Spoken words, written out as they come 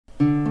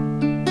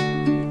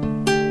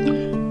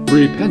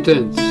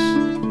Repentance.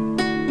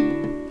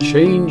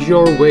 Change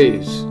your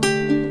ways.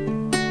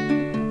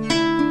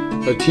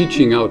 A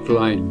teaching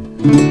outline.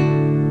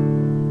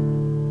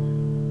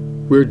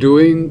 We're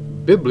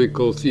doing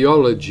biblical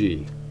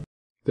theology.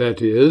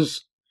 That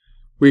is,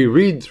 we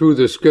read through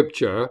the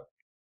scripture,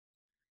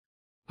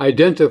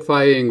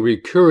 identifying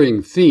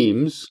recurring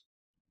themes,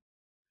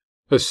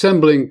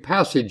 assembling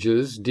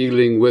passages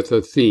dealing with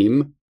a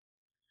theme.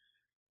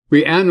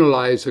 We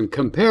analyze and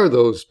compare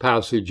those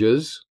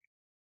passages.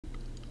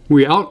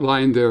 We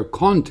outline their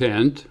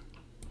content,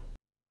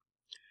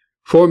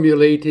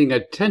 formulating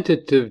a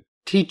tentative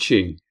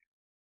teaching.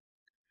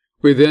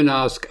 We then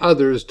ask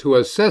others to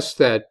assess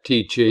that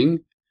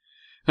teaching,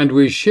 and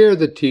we share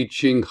the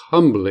teaching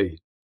humbly.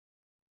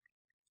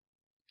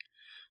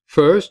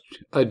 First,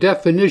 a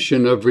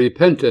definition of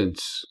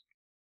repentance.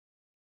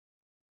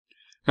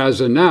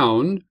 As a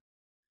noun,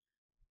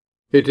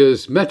 it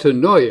is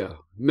metanoia,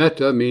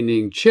 meta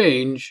meaning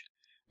change,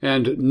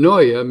 and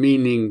noia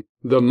meaning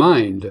the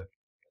mind.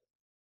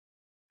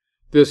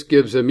 This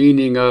gives a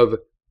meaning of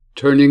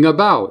turning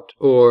about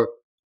or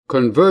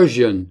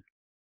conversion.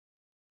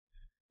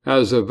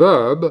 As a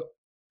verb,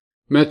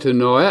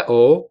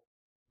 metanoeo,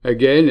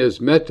 again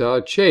is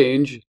meta,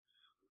 change,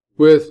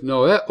 with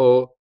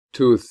noeo,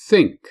 to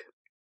think.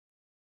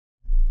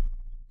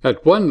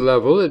 At one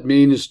level, it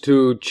means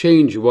to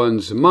change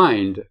one's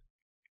mind,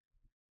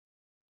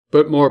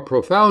 but more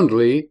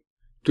profoundly,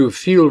 to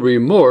feel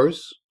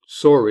remorse,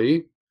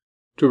 sorry,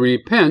 to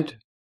repent,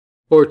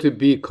 or to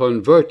be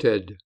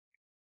converted.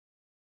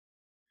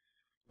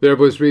 There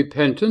was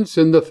repentance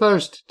in the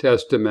First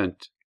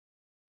Testament.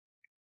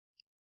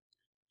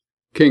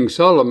 King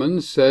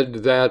Solomon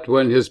said that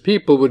when his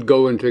people would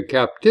go into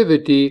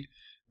captivity,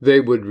 they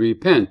would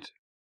repent.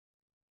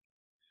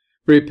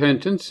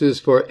 Repentance is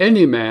for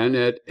any man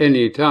at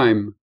any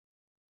time.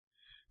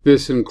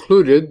 This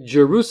included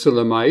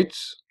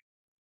Jerusalemites,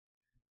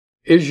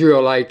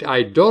 Israelite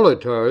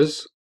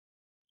idolaters,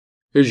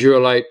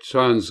 Israelite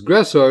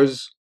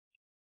transgressors,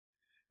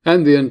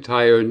 and the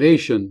entire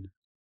nation.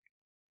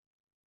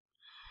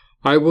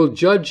 I will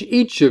judge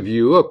each of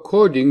you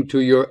according to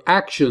your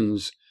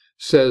actions,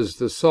 says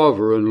the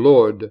sovereign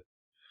Lord.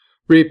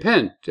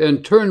 Repent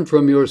and turn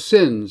from your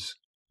sins.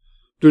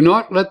 Do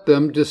not let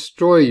them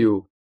destroy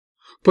you.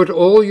 Put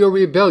all your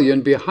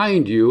rebellion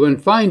behind you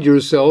and find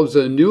yourselves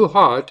a new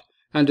heart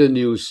and a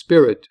new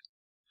spirit.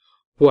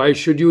 Why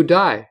should you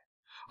die?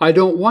 I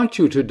don't want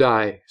you to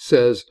die,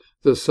 says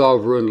the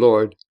sovereign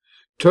Lord.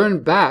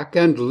 Turn back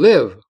and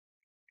live.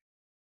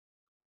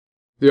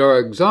 There are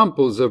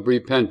examples of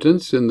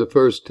repentance in the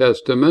First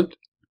Testament.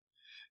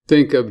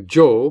 Think of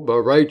Job,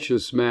 a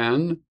righteous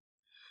man,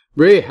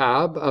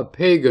 Rahab, a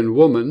pagan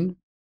woman,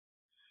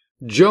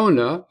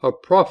 Jonah, a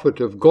prophet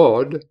of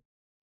God,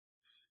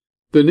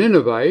 the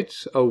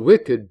Ninevites, a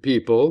wicked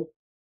people,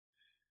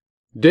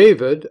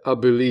 David, a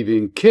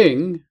believing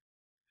king,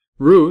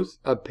 Ruth,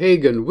 a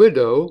pagan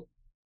widow,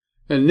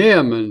 and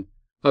Naaman,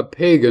 a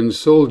pagan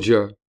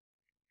soldier.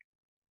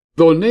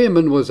 Though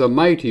Naaman was a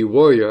mighty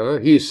warrior,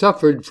 he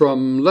suffered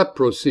from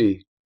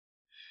leprosy.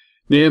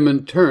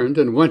 Naaman turned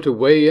and went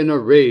away in a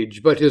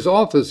rage, but his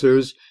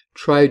officers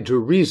tried to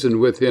reason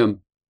with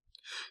him.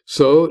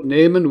 So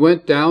Naaman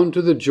went down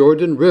to the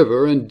Jordan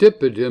River and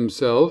dipped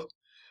himself,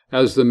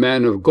 as the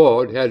man of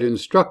God had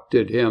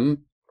instructed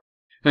him,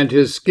 and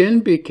his skin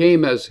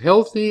became as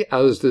healthy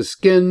as the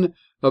skin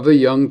of a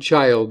young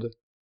child.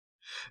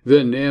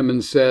 Then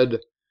Naaman said,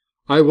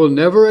 I will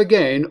never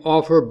again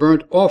offer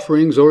burnt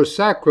offerings or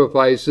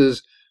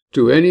sacrifices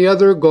to any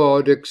other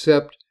god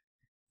except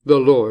the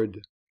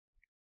Lord.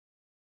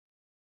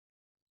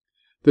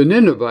 The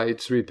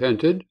Ninevites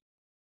repented.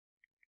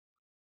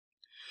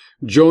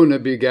 Jonah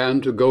began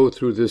to go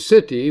through the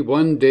city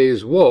 1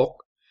 day's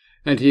walk,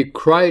 and he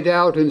cried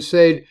out and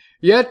said,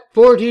 Yet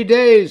 40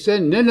 days,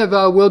 and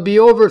Nineveh will be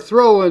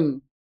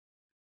overthrown.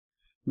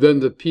 Then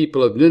the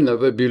people of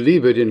Nineveh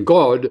believed in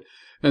God,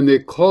 and they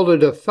called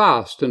it a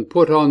fast and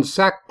put on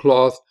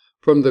sackcloth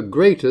from the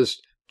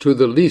greatest to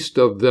the least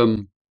of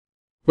them.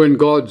 When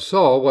God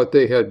saw what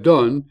they had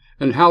done,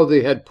 and how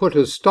they had put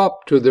a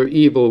stop to their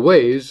evil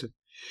ways,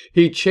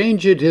 he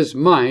changed his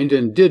mind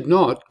and did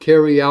not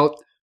carry out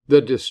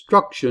the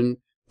destruction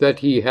that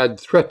he had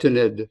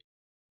threatened.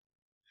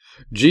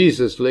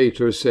 Jesus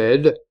later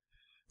said,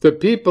 The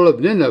people of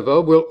Nineveh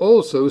will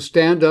also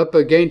stand up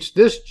against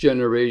this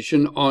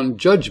generation on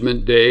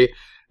Judgment Day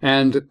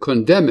and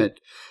condemn it,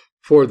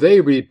 for they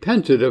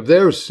repented of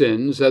their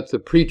sins at the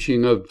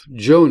preaching of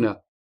Jonah.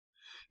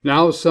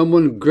 Now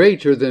someone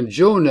greater than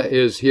Jonah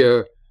is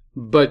here,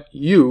 but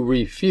you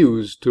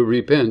refuse to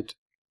repent.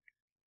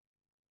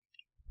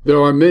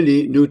 There are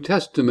many New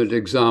Testament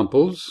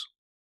examples.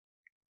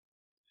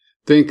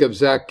 Think of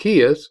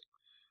Zacchaeus,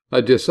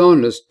 a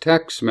dishonest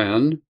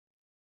taxman.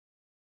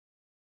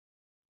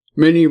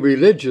 Many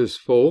religious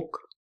folk,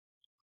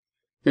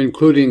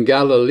 including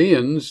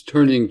Galileans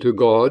turning to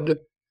God,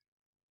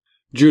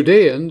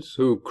 Judeans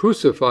who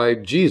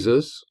crucified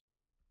Jesus,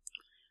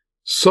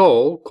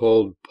 Saul,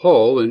 called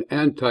Paul, an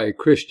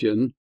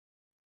anti-Christian,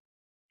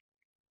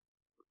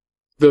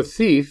 the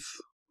thief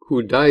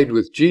who died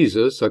with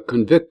Jesus, a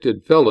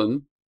convicted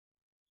felon,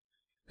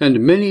 and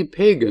many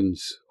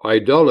pagans,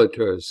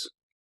 idolaters.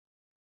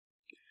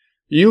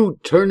 You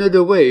turned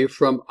away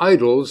from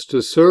idols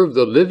to serve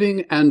the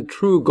living and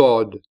true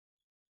God.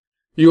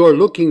 You are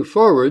looking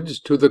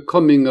forwards to the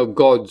coming of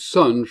God's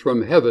Son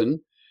from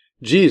heaven,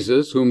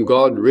 Jesus, whom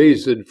God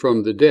raised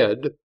from the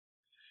dead.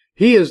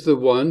 He is the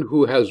one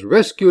who has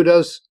rescued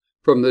us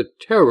from the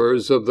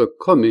terrors of the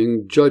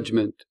coming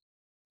judgment.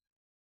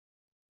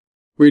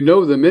 We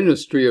know the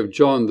ministry of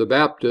John the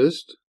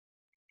Baptist.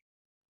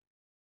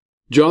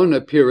 John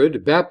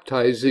appeared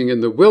baptizing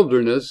in the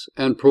wilderness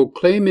and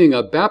proclaiming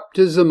a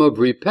baptism of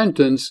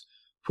repentance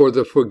for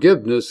the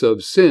forgiveness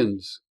of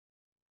sins.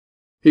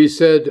 He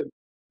said,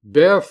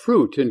 "Bear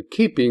fruit in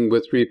keeping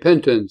with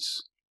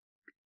repentance."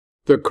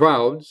 The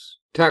crowds,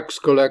 tax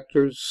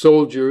collectors,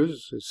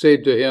 soldiers,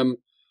 said to him,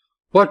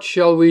 "What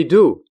shall we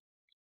do?"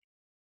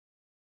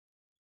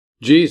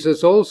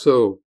 Jesus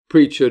also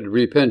preached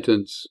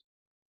repentance.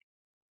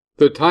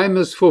 The time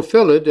is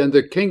fulfilled and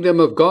the kingdom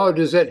of God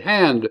is at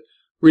hand.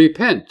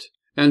 Repent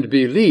and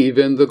believe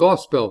in the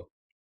gospel.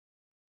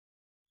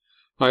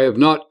 I have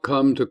not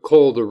come to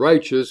call the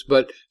righteous,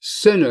 but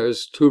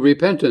sinners to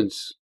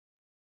repentance.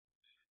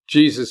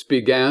 Jesus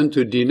began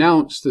to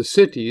denounce the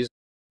cities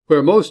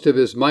where most of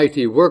his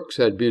mighty works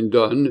had been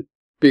done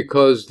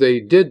because they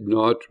did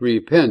not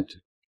repent.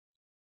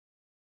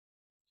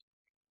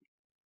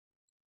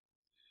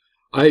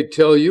 I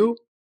tell you,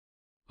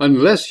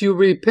 unless you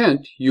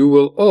repent, you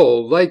will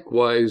all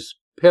likewise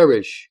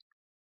perish.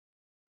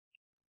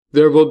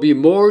 There will be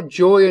more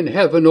joy in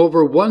heaven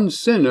over one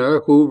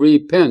sinner who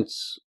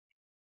repents.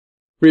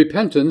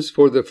 Repentance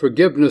for the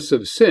forgiveness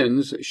of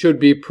sins should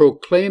be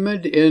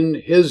proclaimed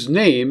in his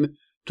name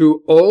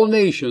to all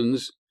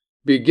nations,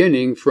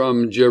 beginning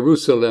from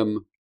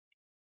Jerusalem.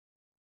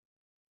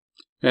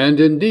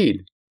 And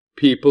indeed,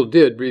 people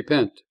did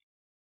repent.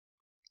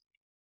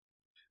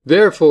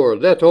 Therefore,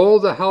 let all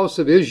the house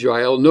of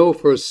Israel know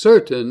for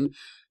certain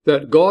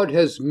that God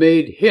has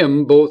made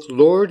him both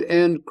Lord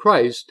and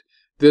Christ,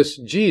 this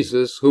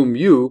Jesus whom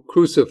you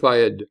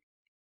crucified.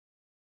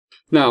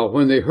 Now,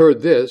 when they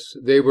heard this,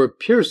 they were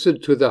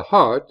pierced to the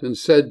heart, and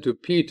said to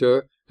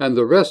Peter and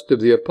the rest of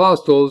the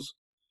apostles,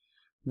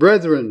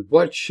 "Brethren,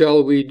 what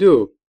shall we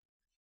do?"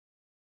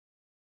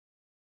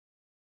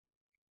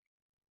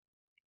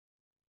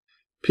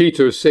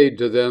 Peter said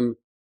to them,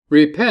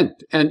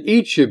 "Repent, and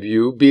each of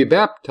you be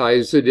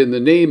baptized in the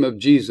name of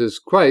Jesus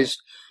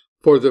Christ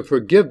for the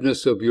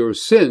forgiveness of your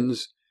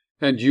sins,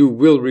 and you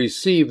will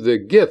receive the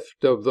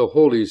gift of the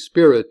Holy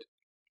Spirit."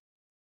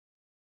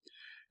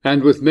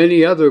 And with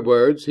many other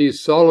words he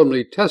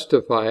solemnly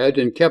testified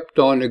and kept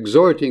on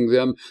exhorting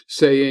them,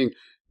 saying,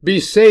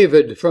 "Be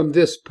saved from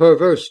this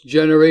perverse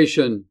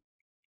generation."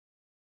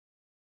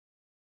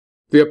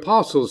 The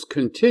apostles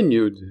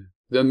continued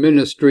the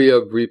ministry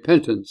of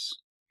repentance.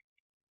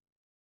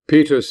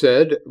 Peter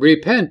said,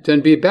 "Repent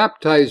and be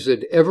baptized,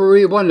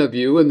 every one of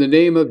you, in the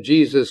name of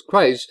Jesus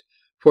Christ,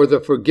 for the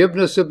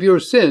forgiveness of your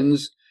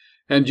sins,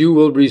 and you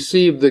will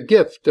receive the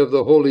gift of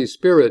the Holy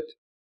Spirit.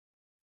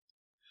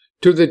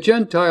 To the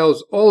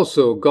Gentiles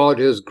also God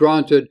has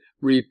granted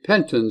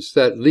repentance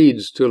that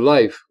leads to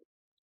life.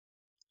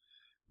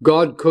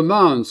 God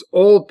commands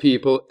all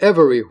people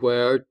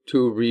everywhere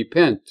to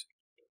repent.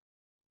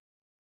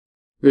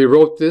 They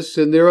wrote this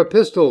in their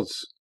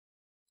epistles.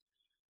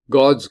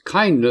 God's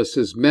kindness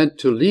is meant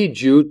to lead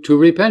you to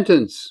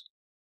repentance.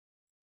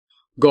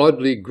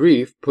 Godly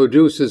grief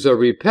produces a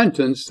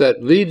repentance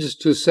that leads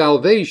to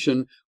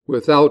salvation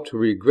without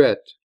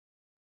regret.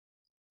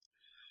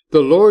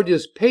 The Lord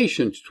is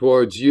patient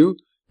towards you,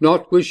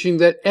 not wishing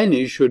that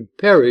any should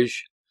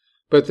perish,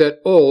 but that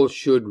all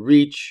should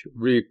reach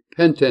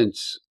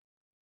repentance.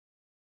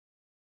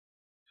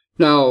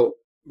 Now,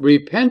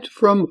 repent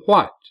from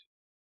what?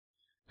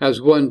 As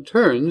one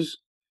turns,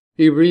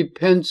 he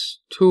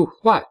repents to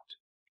what?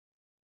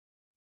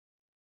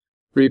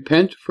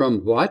 Repent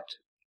from what?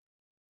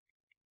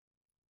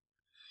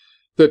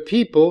 The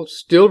people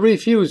still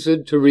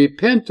refused to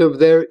repent of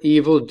their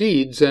evil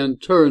deeds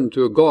and turn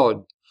to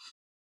God.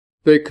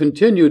 They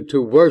continued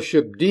to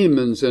worship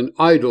demons and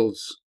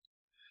idols.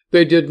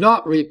 They did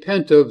not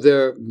repent of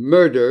their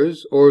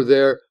murders or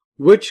their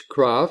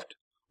witchcraft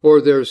or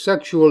their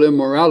sexual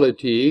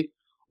immorality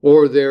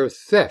or their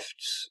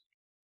thefts.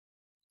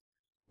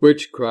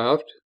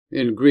 Witchcraft,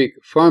 in Greek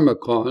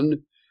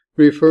pharmakon,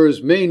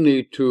 refers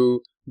mainly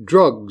to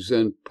drugs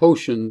and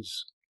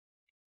potions.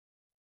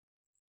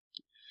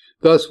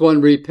 Thus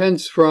one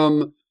repents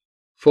from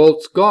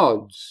false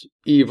gods,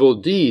 evil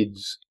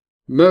deeds,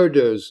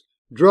 murders,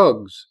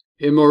 drugs,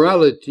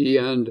 immorality,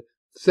 and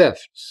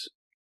thefts.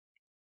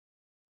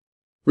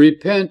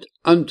 Repent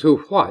unto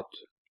what?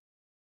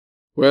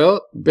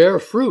 Well, bear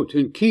fruit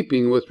in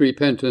keeping with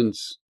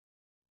repentance.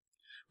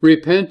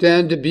 Repent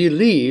and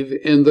believe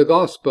in the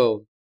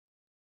gospel.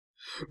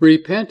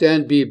 Repent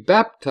and be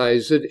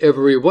baptized,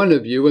 every one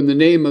of you, in the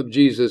name of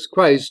Jesus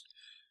Christ,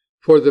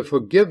 for the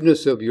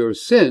forgiveness of your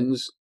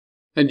sins,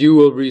 and you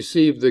will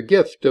receive the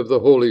gift of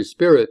the Holy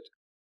Spirit.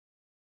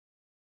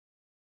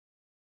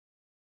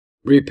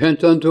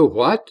 Repent unto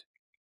what?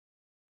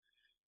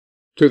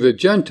 To the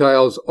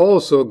Gentiles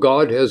also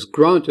God has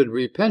granted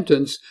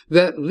repentance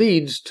that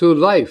leads to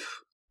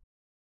life,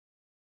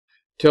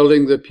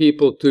 telling the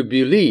people to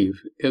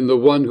believe in the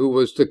one who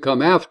was to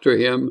come after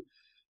him,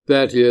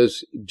 that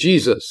is,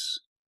 Jesus,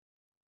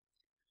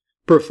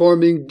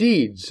 performing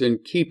deeds in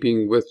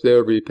keeping with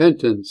their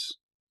repentance.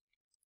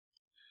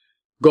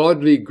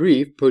 Godly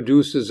grief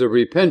produces a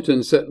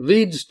repentance that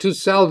leads to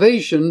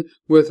salvation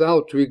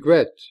without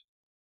regret,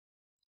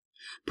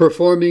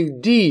 performing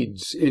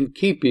deeds in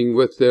keeping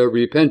with their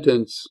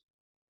repentance.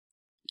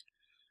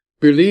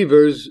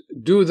 Believers,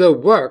 do the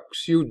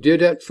works you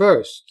did at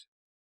first.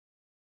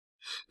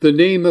 The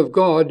name of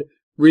God,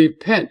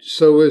 repent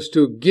so as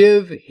to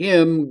give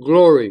him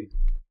glory.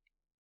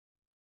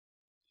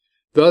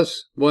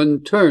 Thus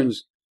one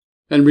turns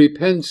and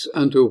repents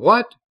unto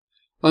what?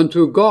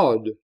 Unto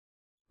God,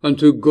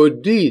 unto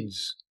good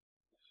deeds,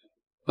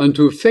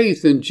 unto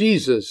faith in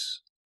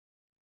Jesus,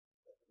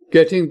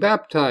 getting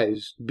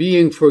baptized,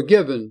 being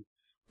forgiven,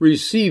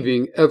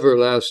 receiving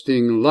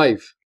everlasting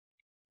life.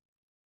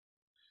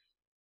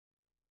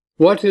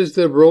 What is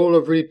the role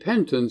of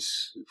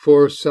repentance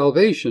for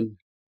salvation?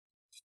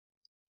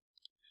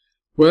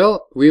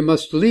 Well, we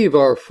must leave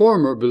our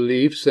former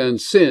beliefs and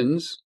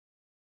sins,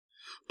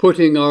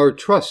 putting our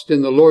trust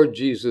in the Lord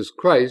Jesus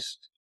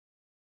Christ.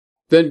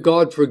 Then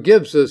God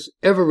forgives us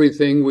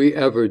everything we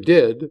ever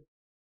did.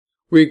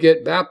 We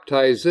get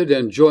baptized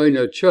and join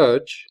a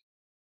church.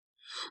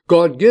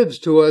 God gives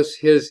to us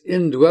his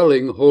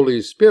indwelling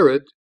Holy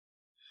Spirit.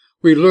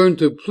 We learn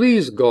to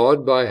please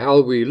God by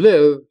how we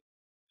live,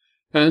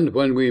 and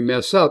when we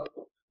mess up,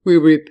 we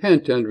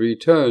repent and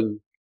return.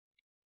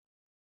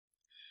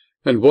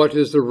 And what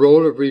is the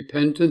role of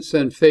repentance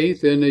and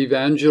faith in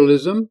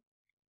evangelism?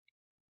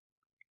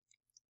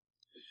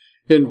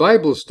 In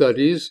Bible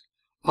studies,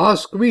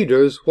 ask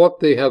readers what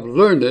they have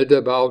learned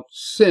about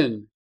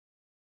sin.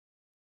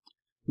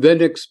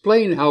 Then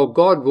explain how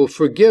God will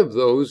forgive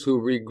those who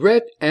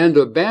regret and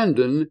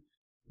abandon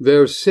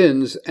their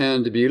sins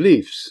and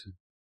beliefs.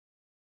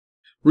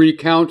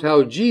 Recount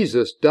how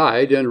Jesus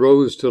died and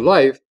rose to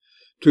life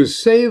to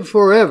save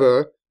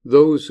forever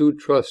those who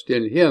trust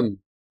in him,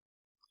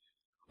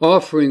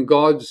 offering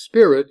God's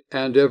Spirit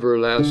and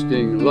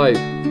everlasting life.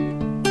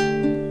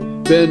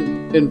 Then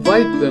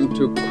invite them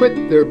to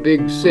quit their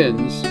big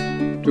sins,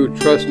 to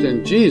trust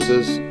in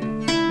Jesus,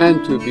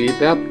 and to be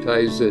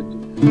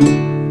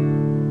baptized.